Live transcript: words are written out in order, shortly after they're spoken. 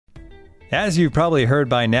As you've probably heard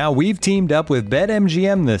by now, we've teamed up with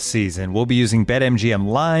BetMGM this season. We'll be using BetMGM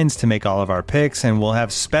lines to make all of our picks, and we'll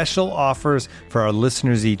have special offers for our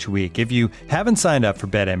listeners each week. If you haven't signed up for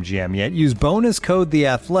BetMGM yet, use bonus code The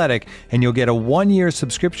Athletic, and you'll get a 1-year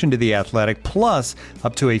subscription to The Athletic, plus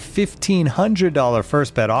up to a $1,500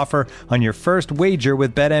 first bet offer on your first wager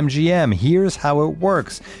with BetMGM. Here's how it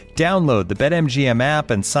works. Download the BetMGM app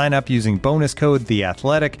and sign up using bonus code The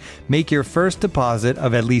Athletic. Make your first deposit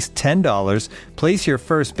of at least $10. Place your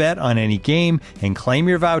first bet on any game and claim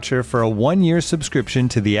your voucher for a 1-year subscription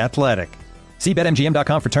to The Athletic. See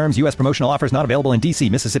BetMGM.com for terms. U.S. promotional offers not available in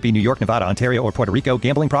D.C., Mississippi, New York, Nevada, Ontario, or Puerto Rico.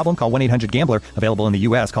 Gambling problem? Call 1-800-GAMBLER. Available in the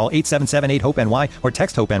U.S. Call 877-8-HOPE-NY or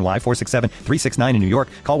text HOPE-NY 467-369 in New York.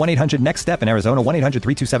 Call 1-800-NEXT-STEP in Arizona.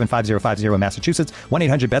 1-800-327-5050 in Massachusetts.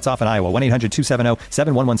 1-800-BETS-OFF in Iowa.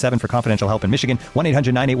 1-800-270-7117 for confidential help in Michigan.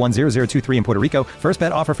 1-800-981-0023 in Puerto Rico. First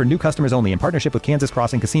bet offer for new customers only in partnership with Kansas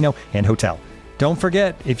Crossing Casino and Hotel. Don't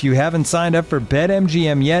forget, if you haven't signed up for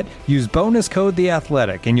BetMGM yet, use bonus code The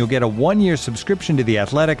Athletic, and you'll get a 1-year subscription to The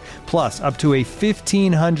Athletic, plus up to a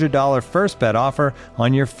 $1,500 first bet offer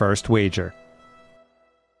on your first wager.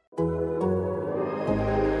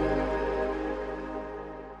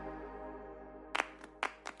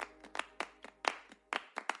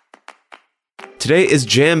 Today is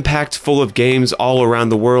jam-packed full of games all around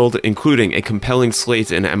the world, including a compelling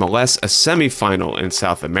slate in MLS, a semifinal in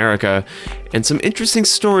South America, and some interesting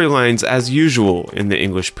storylines as usual in the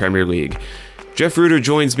English Premier League. Jeff Rueter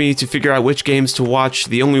joins me to figure out which games to watch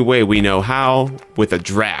the only way we know how, with a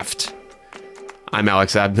draft. I'm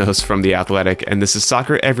Alex Abnos from The Athletic, and this is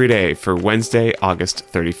Soccer Every Day for Wednesday,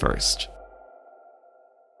 August 31st.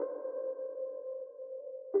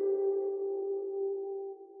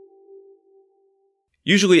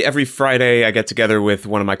 Usually every Friday, I get together with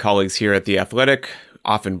one of my colleagues here at The Athletic,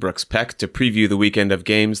 often Brooks Peck, to preview the weekend of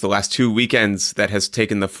games. The last 2 weekends, that has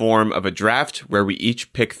taken the form of a draft where we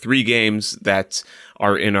each pick 3 games that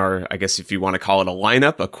are in our, I guess if you want to call it a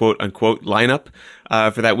lineup, a quote-unquote lineup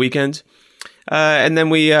for that weekend. And then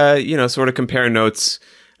we, sort of compare notes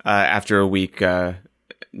after a week later.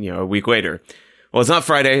 Well, it's not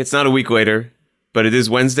Friday. It's not a week later. But it is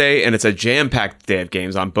Wednesday, and it's a jam-packed day of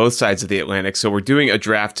games on both sides of the Atlantic, so we're doing a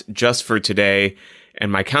draft just for today,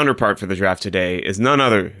 and my counterpart for the draft today is none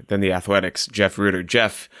other than The Athletic's Jeff Rueter.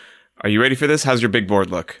 Jeff, are you ready for this? How's your big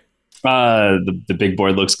board look? The big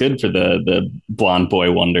board looks good for the blonde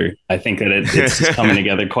boy wonder. I think that it's coming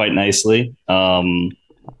together quite nicely. I've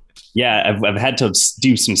had to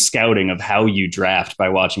do some scouting of how you draft by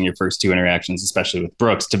watching your first 2 interactions, especially with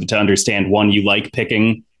Brooks, to understand, one, you like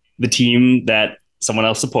picking the team that someone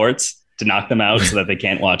else supports to knock them out so that they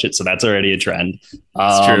can't watch it. So that's already a trend.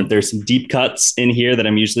 There's some deep cuts in here that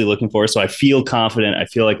I'm usually looking for. So I feel confident. I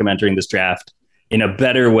feel like I'm entering this draft in a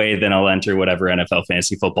better way than I'll enter whatever NFL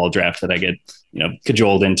fantasy football draft that I get,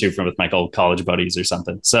 cajoled into with my old college buddies or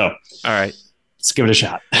something. So, all right, let's give it a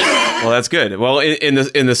shot. Well, that's good. Well, in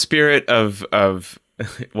the spirit of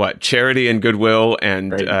charity and goodwill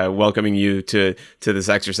and welcoming you to this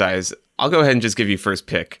exercise, I'll go ahead and just give you first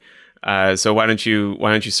pick. So why don't you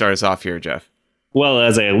start us off here, Jeff? Well,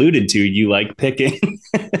 as I alluded to, you like picking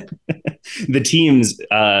the teams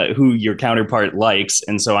who your counterpart likes.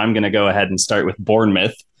 And so I'm going to go ahead and start with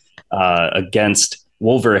Bournemouth against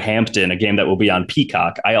Wolverhampton, a game that will be on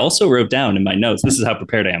Peacock. I also wrote down in my notes, this is how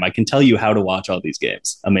prepared I am. I can tell you how to watch all these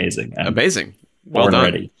games. Amazing. Amazing. Well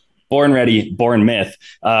done. Born ready, Bournemouth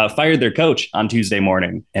fired their coach on Tuesday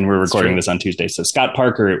morning, and we're recording this on Tuesday. So Scott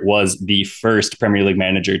Parker was the first Premier League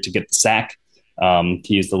manager to get the sack, to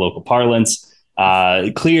use the local parlance.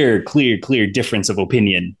 Clear difference of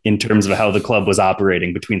opinion in terms of how the club was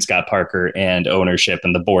operating between Scott Parker and ownership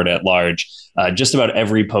and the board at large. Just about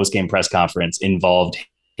every post-game press conference involved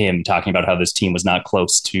him talking about how this team was not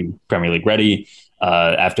close to Premier League ready.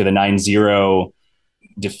 After the 9-0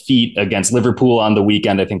 defeat against Liverpool on the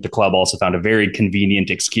weekend, I think the club also found a very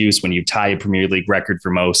convenient excuse. When you tie a Premier League record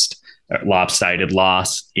for most lopsided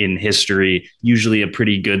loss in history, usually a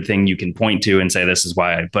pretty good thing you can point to and say this is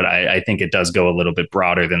why. But I think it does go a little bit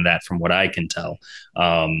broader than that from what I can tell.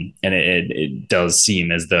 And it does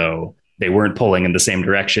seem as though they weren't pulling in the same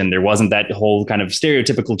direction. There wasn't that whole kind of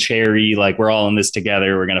stereotypical cherry, like we're all in this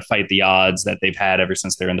together, we're going to fight the odds that they've had ever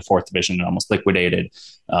since they're in the 4th division and almost liquidated.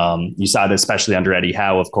 You saw that especially under Eddie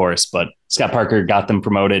Howe, of course, but Scott Parker got them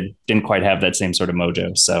promoted, didn't quite have that same sort of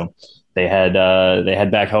mojo. So they head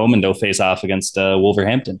back home and they'll face off against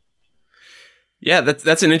Wolverhampton. Yeah,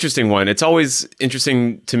 that's an interesting one. It's always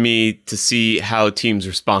interesting to me to see how teams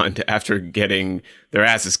respond after getting their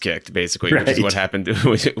asses kicked, basically, right. which is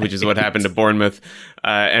what happened to Bournemouth,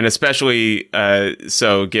 and especially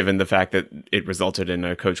so given the fact that it resulted in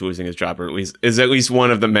a coach losing his job, or at least one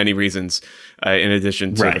of the many reasons, in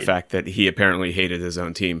addition to the fact that he apparently hated his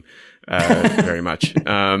own team very much.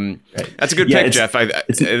 That's a good pick, Jeff.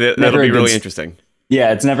 That'll be really interesting.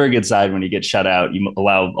 Yeah, it's never a good sign when you get shut out. You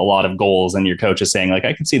allow a lot of goals and your coach is saying, like,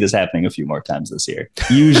 I can see this happening a few more times this year.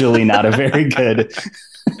 Usually not a very good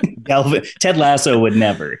Ted Lasso would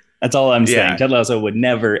never. That's all I'm saying. Ted Lasso would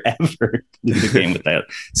never, ever lose a game with that.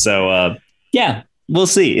 So, we'll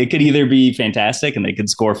see. It could either be fantastic and they could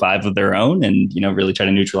score 5 of their own and, really try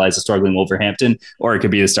to neutralize the struggling Wolverhampton, or it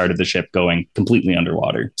could be the start of the ship going completely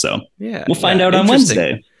underwater. So we'll find out on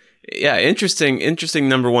Wednesday. Yeah, interesting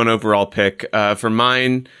number 1 overall pick. For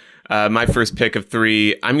mine, my first pick of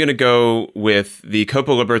 3, I'm going to go with the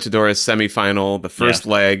Copa Libertadores semifinal, the first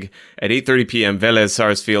leg at 8:30 p.m. Vélez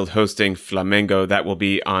Sarsfield hosting Flamengo. That will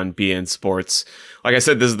be on beIN Sports. Like I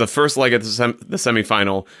said, this is the first leg of the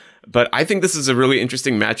semifinal, but I think this is a really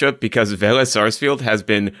interesting matchup because Vélez Sarsfield has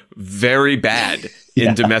been very bad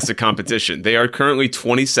in domestic competition. They are currently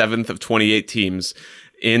 27th of 28 teams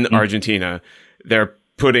in Argentina. They're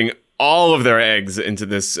putting all of their eggs into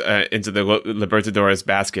this into the Libertadores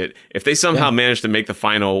basket. If they somehow manage to make the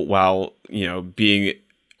final while being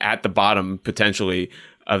at the bottom potentially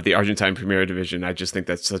of the Argentine Primera Division, I just think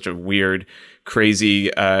that's such a weird,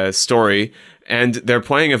 crazy story. And they're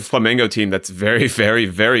playing a Flamengo team that's very, very,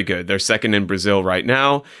 very good. They're second in Brazil right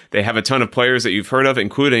now. They have a ton of players that you've heard of,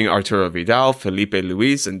 including Arturo Vidal, Felipe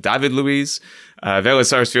Luis, and David Luiz. Vélez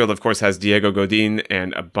Sarsfield, of course, has Diego Godin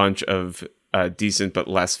and a bunch of decent but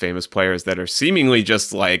less famous players that are seemingly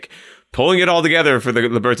just like pulling it all together for the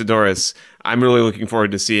Libertadores. I'm really looking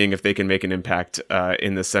forward to seeing if they can make an impact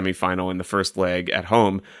in the semifinal in the first leg at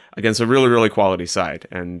home against a really, really quality side.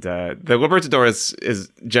 And the Libertadores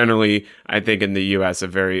is generally, I think, in the U.S. a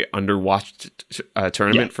very underwatched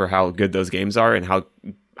tournament for how good those games are and how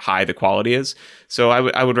high the quality is. So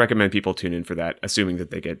I would recommend people tune in for that, assuming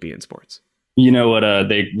that they get beIN Sports. You know what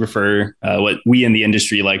they refer, what we in the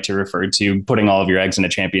industry like to refer to, putting all of your eggs in a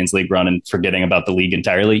Champions League run and forgetting about the league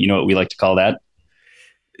entirely. You know what we like to call that?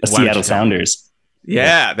 Seattle Sounders.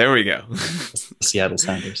 Yeah, there we go. Seattle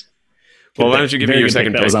Sounders. Well, why don't you give me your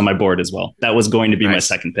second pick? That was on my board as well. That was going to be my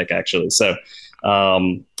second pick, actually. So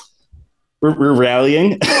we're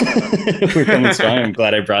rallying. We're coming strong. I'm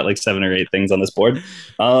glad I brought like 7 or 8 things on this board.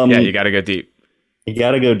 You got to go deep. You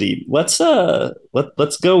got to go deep. Let's go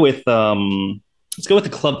with the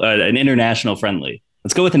club, an international friendly.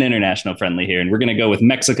 Let's go with an international friendly here, and we're going to go with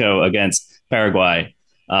Mexico against Paraguay,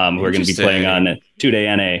 who are going to be playing on 2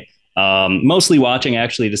 NA. Mostly watching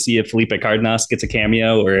actually to see if Felipe Cardenas gets a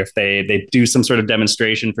cameo, or if they do some sort of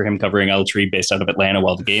demonstration for him covering Eltree based out of Atlanta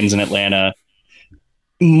while the game's in Atlanta.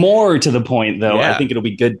 More to the point, though, I think it'll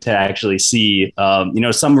be good to actually see,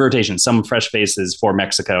 some rotation, some fresh faces for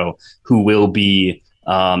Mexico who will be,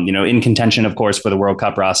 in contention, of course, for the World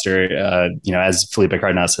Cup roster. As Felipe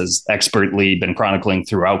Cardenas has expertly been chronicling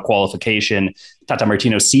throughout qualification, Tata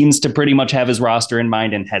Martino seems to pretty much have his roster in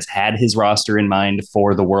mind and has had his roster in mind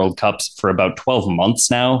for the World Cups for about 12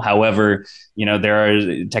 months now. However,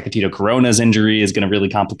 Tecatito Corona's injury is going to really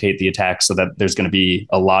complicate the attack, so that there's going to be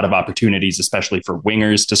a lot of opportunities, especially for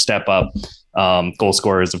wingers to step up. Goal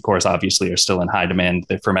scorers, of course, obviously are still in high demand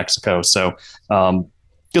for Mexico. So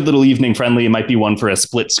good little evening friendly. It might be one for a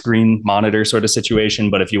split screen monitor sort of situation,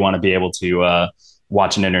 but if you want to be able to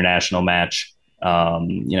watch an international match,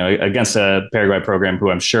 against a Paraguay program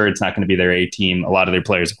who I'm sure it's not going to be their A team. A lot of their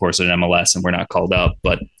players, of course, are in MLS and we're not called up,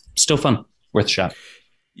 but still fun, worth a shot.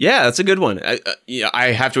 Yeah, that's a good one.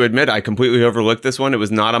 I have to admit, I completely overlooked this one. It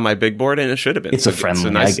was not on my big board, and it should have been. It's a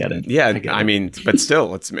friendly. I get it. Yeah, I mean, but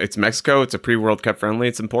still, it's Mexico. It's a pre-World Cup friendly.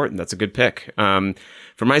 It's important. That's a good pick.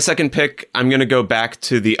 For my second pick, I'm going to go back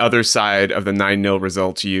to the other side of the 9-0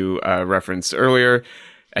 result you referenced earlier.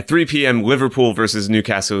 At 3 p.m., Liverpool versus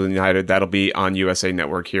Newcastle United. That'll be on USA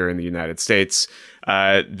Network here in the United States.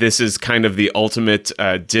 This is kind of the ultimate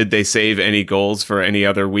did they save any goals for any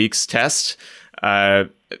other week's test.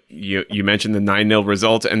 You mentioned the 9-0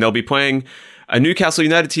 result, and they'll be playing a Newcastle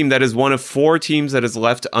United team that is one of 4 teams that is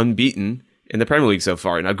left unbeaten in the Premier League so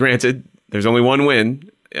far. Now, granted, there's only 1 win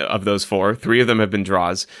of those 4. 3 of them have been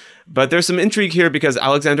draws. But there's some intrigue here because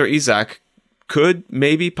Alexander Isak could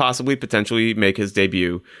possibly, potentially make his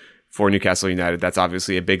debut for Newcastle United. That's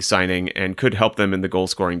obviously a big signing and could help them in the goal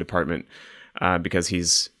scoring department because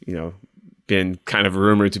he's, been kind of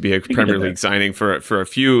rumored to be a Premier League signing for a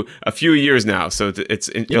few years now. So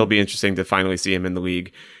it'll be interesting to finally see him in the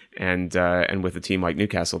league, and with a team like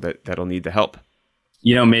Newcastle that'll need the help.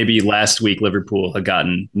 Maybe last week Liverpool had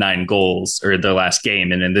gotten 9 goals, or the last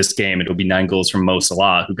game, and in this game it'll be 9 goals from Mo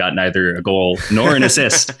Salah, who got neither a goal nor an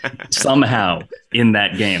assist somehow in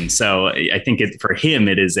that game. So I think for him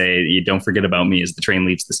it is you don't forget about me as the train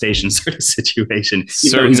leaves the station sort of situation.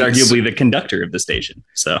 He's arguably the conductor of the station.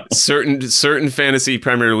 So certain fantasy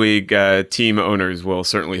Premier League team owners will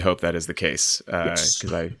certainly hope that is the case, because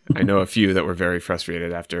I know a few that were very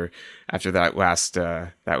frustrated after that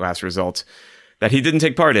last result that he didn't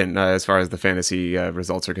take part in, as far as the fantasy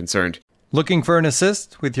results are concerned. Looking for an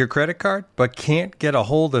assist with your credit card, but can't get a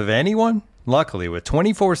hold of anyone? Luckily, with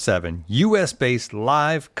 24/7 US-based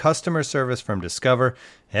live customer service from Discover,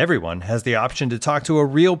 everyone has the option to talk to a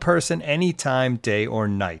real person anytime, day or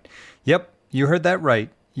night. Yep, you heard that right.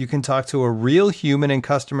 You can talk to a real human in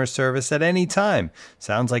customer service at any time.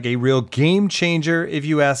 Sounds like a real game changer if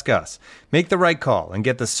you ask us. Make the right call and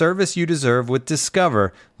get the service you deserve with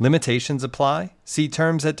Discover. Limitations apply. See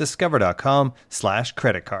terms at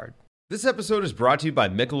discover.com/creditcard. This episode is brought to you by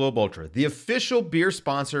Michelob Ultra, the official beer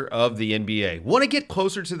sponsor of the NBA. Want to get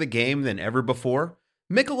closer to the game than ever before?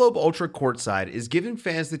 Michelob Ultra Courtside is giving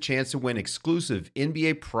fans the chance to win exclusive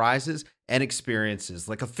NBA prizes and experiences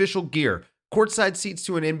like official gear, courtside seats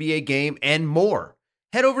to an NBA game, and more.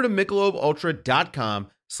 Head over to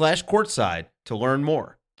MichelobUltra.com/courtside to learn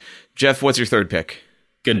more. Jeff, what's your third pick?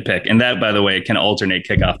 Good pick. And that, by the way, can alternate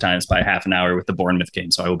kickoff times by half an hour with the Bournemouth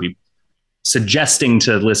game. So I will be suggesting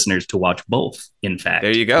to listeners to watch both, in fact.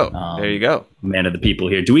 There you go. There you go. Man of the people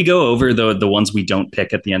here. Do we go over the ones we don't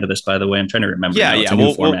pick at the end of this, by the way? I'm trying to remember. It's a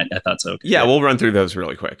new format. I thought so. Yeah, we'll run through those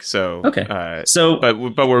really quick. So, okay.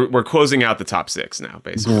 But we're closing out the top 6 now,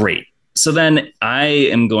 basically. Great. So then I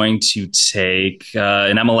am going to take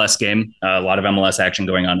an MLS game, a lot of MLS action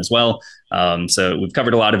going on as well. So we've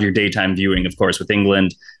covered a lot of your daytime viewing, of course, with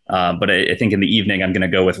England. But I think in the evening, I'm going to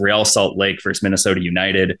go with Real Salt Lake versus Minnesota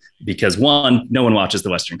United because, one, no one watches the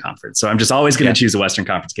Western Conference. So I'm just always going to choose a Western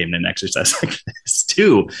Conference game in an exercise like this.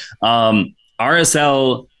 2,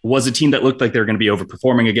 RSL was a team that looked like they were going to be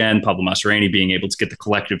overperforming again. Pablo Mastroeni being able to get the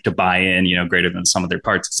collective to buy in, greater than some of their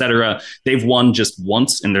parts, et cetera. They've won just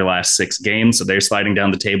once in their last 6 games. So they're sliding down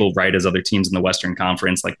the table right as other teams in the Western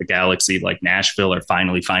Conference, like the Galaxy, like Nashville, are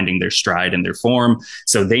finally finding their stride and their form.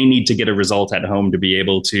 So they need to get a result at home to be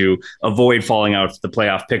able to avoid falling out of the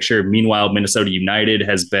playoff picture. Meanwhile, Minnesota United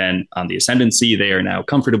has been on the ascendancy. They are now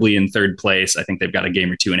comfortably in 3rd place. I think they've got a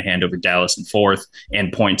game or 2 in hand over Dallas in 4th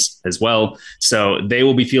and points as well. So they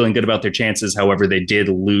will be feeling good about their chances. However, they did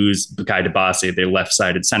lose Bukai Dabase, their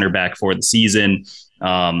left-sided center back, for the season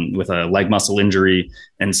with a leg muscle injury.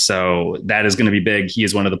 And so that is going to be big. He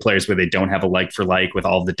is one of the players where they don't have a like for like with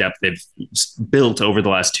all of the depth they've built over the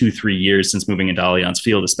last 2-3 years since moving into Allianz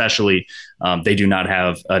Field, especially. They do not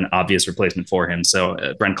have an obvious replacement for him. So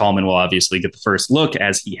Brent Kallman will obviously get the first look,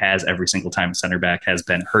 as he has every single time a center back has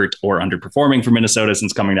been hurt or underperforming for Minnesota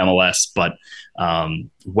since coming to MLS. But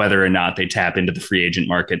whether or not they tap into the free agent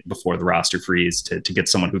market before the roster frees to get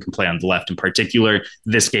someone who can play on the left in particular,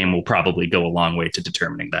 this game will probably go a long way to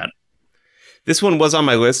determining that. This one was on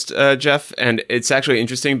my list, Jeff, and it's actually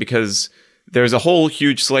interesting because there's a whole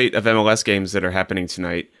huge slate of MLS games that are happening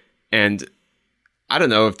tonight. And I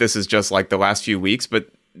don't know if this is just like the last few weeks, but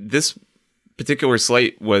this particular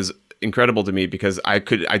slate was incredible to me because I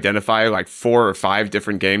could identify like 4 or 5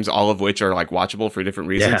 different games, all of which are like watchable for different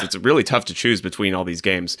reasons. Yeah. It's really tough to choose between all these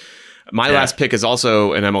games. My last pick is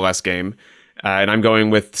also an MLS game. And I'm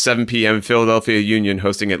going with 7 p.m. Philadelphia Union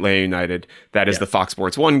hosting Atlanta United. That is the Fox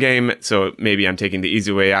Sports 1 game, so maybe I'm taking the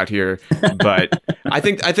easy way out here. But I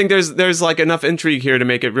think there's like enough intrigue here to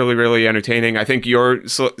make it really, really entertaining. I think your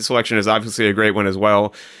selection is obviously a great one as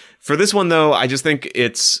well. For this one, though, I just think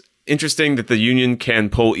it's interesting that the Union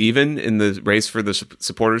can pull even in the race for the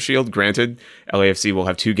Supporters' Shield. Granted, LAFC will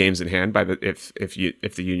have 2 games in hand if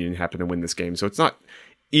the Union happen to win this game, so it's not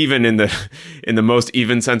even in the most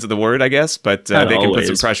even sense of the word, I guess, but they can put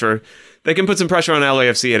some pressure. They can put some pressure on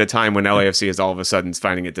LAFC at a time when LAFC is all of a sudden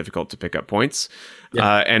finding it difficult to pick up points.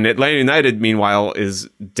 Yeah. And Atlanta United, meanwhile, is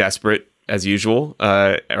desperate as usual,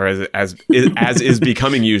 or as is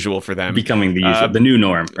becoming usual for them. Becoming the usual, the new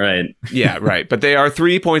norm, right? Yeah, right. But they are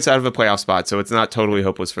 3 points out of a playoff spot, so it's not totally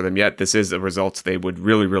hopeless for them yet. This is a result they would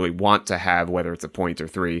really, really want to have, whether it's a point or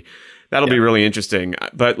 3. That'll be really interesting.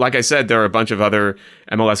 But like I said, there are a bunch of other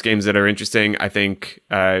MLS games that are interesting. I think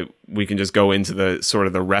we can just go into the sort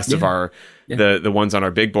of the rest of our the ones on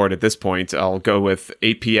our big board at this point. I'll go with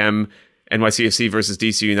 8 p.m. NYCFC versus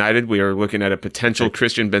DC United. We are looking at a potential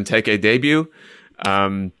Christian Benteke debut.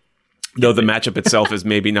 Though the matchup itself is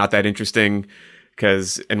maybe not that interesting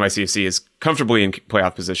because NYCFC is comfortably in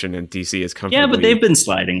playoff position and DC is comfortably. Yeah, but they've been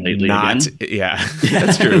sliding lately. Not, again. Yeah,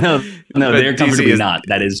 that's true. no, they're comfortably not.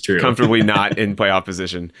 That is true. Comfortably not in playoff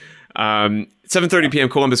position. 7:30 p.m.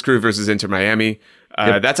 Columbus Crew versus Inter Miami.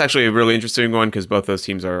 That's actually a really interesting one because both those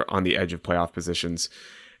teams are on the edge of playoff positions.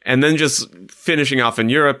 And then just finishing off in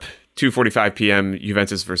Europe, 2:45 p.m.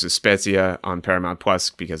 Juventus versus Spezia on Paramount Plus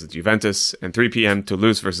because it's Juventus, and 3 p.m.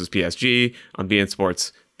 Toulouse versus PSG on beIN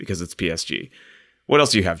Sports because it's PSG. What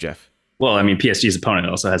else do you have, Jeff? Well, I mean, PSG's opponent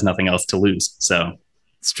also has nothing else to lose, so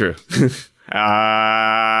it's true.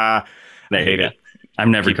 There you go. I'm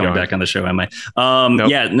never coming back on the show, am I? Nope.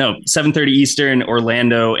 Yeah, no. 7:30 Eastern,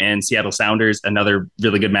 Orlando and Seattle Sounders, another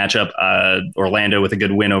really good matchup. Orlando with a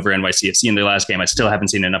good win over NYCFC in their last game. I still haven't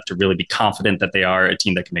seen enough to really be confident that they are a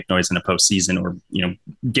team that can make noise in a postseason or,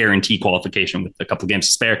 guarantee qualification with a couple of games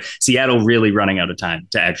to spare. Seattle really running out of time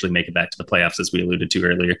to actually make it back to the playoffs, as we alluded to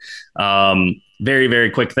earlier. Very, very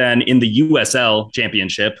quick then. In the USL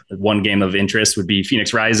Championship, one game of interest would be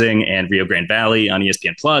Phoenix Rising and Rio Grande Valley on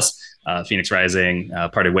ESPN+. Phoenix Rising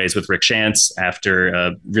parted ways with Rick Schantz after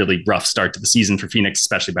a really rough start to the season for Phoenix,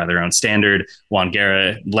 especially by their own standard. Juan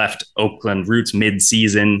Guerra left Oakland Roots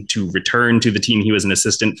mid-season to return to the team he was an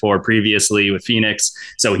assistant for previously with Phoenix.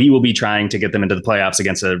 So he will be trying to get them into the playoffs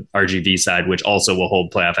against a RGV side, which also will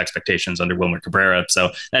hold playoff expectations under Wilmer Cabrera. So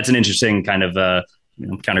that's an interesting kind of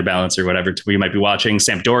counterbalance or whatever we might be watching.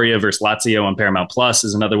 Sampdoria versus Lazio on Paramount Plus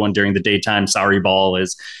is another one during the daytime. Sarri Ball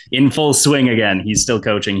is in full swing again. He's still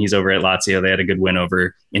coaching. He's over at Lazio. They had a good win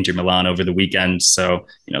over Inter Milan over the weekend. So,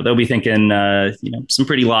 they'll be thinking, some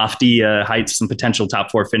pretty lofty heights, some potential top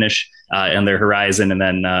four finish on their horizon. And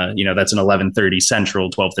then, that's an 11:30 Central,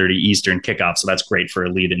 12:30 Eastern kickoff. So that's great for a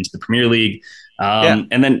lead into the Premier League.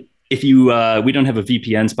 And then, if you, we don't have a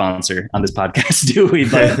VPN sponsor on this podcast, do we?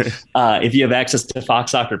 But if you have access to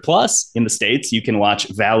Fox Soccer Plus in the States, you can watch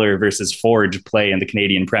Valor versus Forge play in the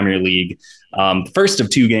Canadian Premier League. The first of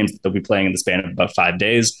two games that they'll be playing in the span of about 5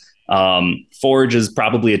 days. Forge is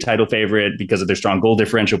probably a title favorite because of their strong goal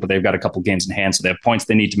differential, but they've got a couple games in hand, so they have points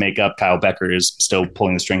they need to make up. Kyle Becker is still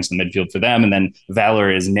pulling the strings in the midfield for them, and then Valor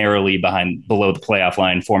is narrowly below the playoff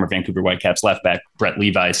line. Former Vancouver Whitecaps left back Brett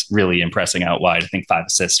Levi's really impressing out wide. I think 5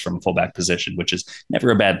 assists from a fullback position, which is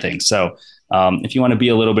never a bad thing. So if you want to be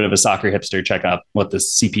a little bit of a soccer hipster, check out what the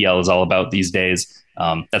CPL is all about these days.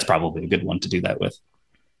 That's probably a good one to do that with.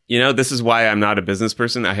 This is why I'm not a business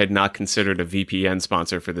person. I had not considered a VPN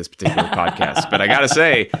sponsor for this particular podcast, but I got to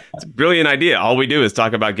say, it's a brilliant idea. All we do is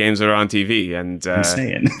talk about games that are on TV, and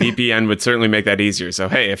VPN would certainly make that easier. So,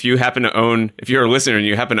 hey, if you're a listener and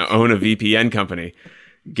you happen to own a VPN company,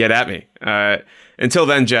 get at me. Until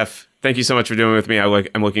then, Jeff, thank you so much for doing it with me.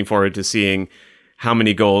 I'm looking forward to seeing how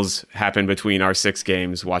many goals happen between our 6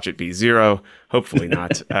 games. Watch it be 0. Hopefully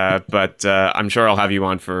not. But I'm sure I'll have you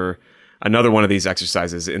on for another one of these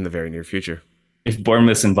exercises in the very near future. If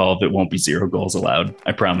Bournemouth's involved, it won't be 0 goals allowed.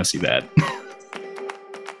 I promise you that.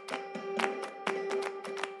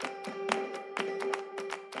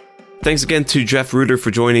 Thanks again to Jeff Rueter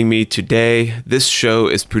for joining me today. This show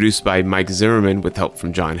is produced by Mike Zimmerman with help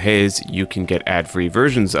from John Hayes. You can get ad-free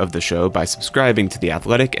versions of the show by subscribing to The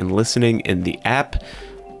Athletic and listening in the app.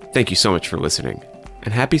 Thank you so much for listening,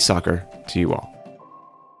 and happy soccer to you all.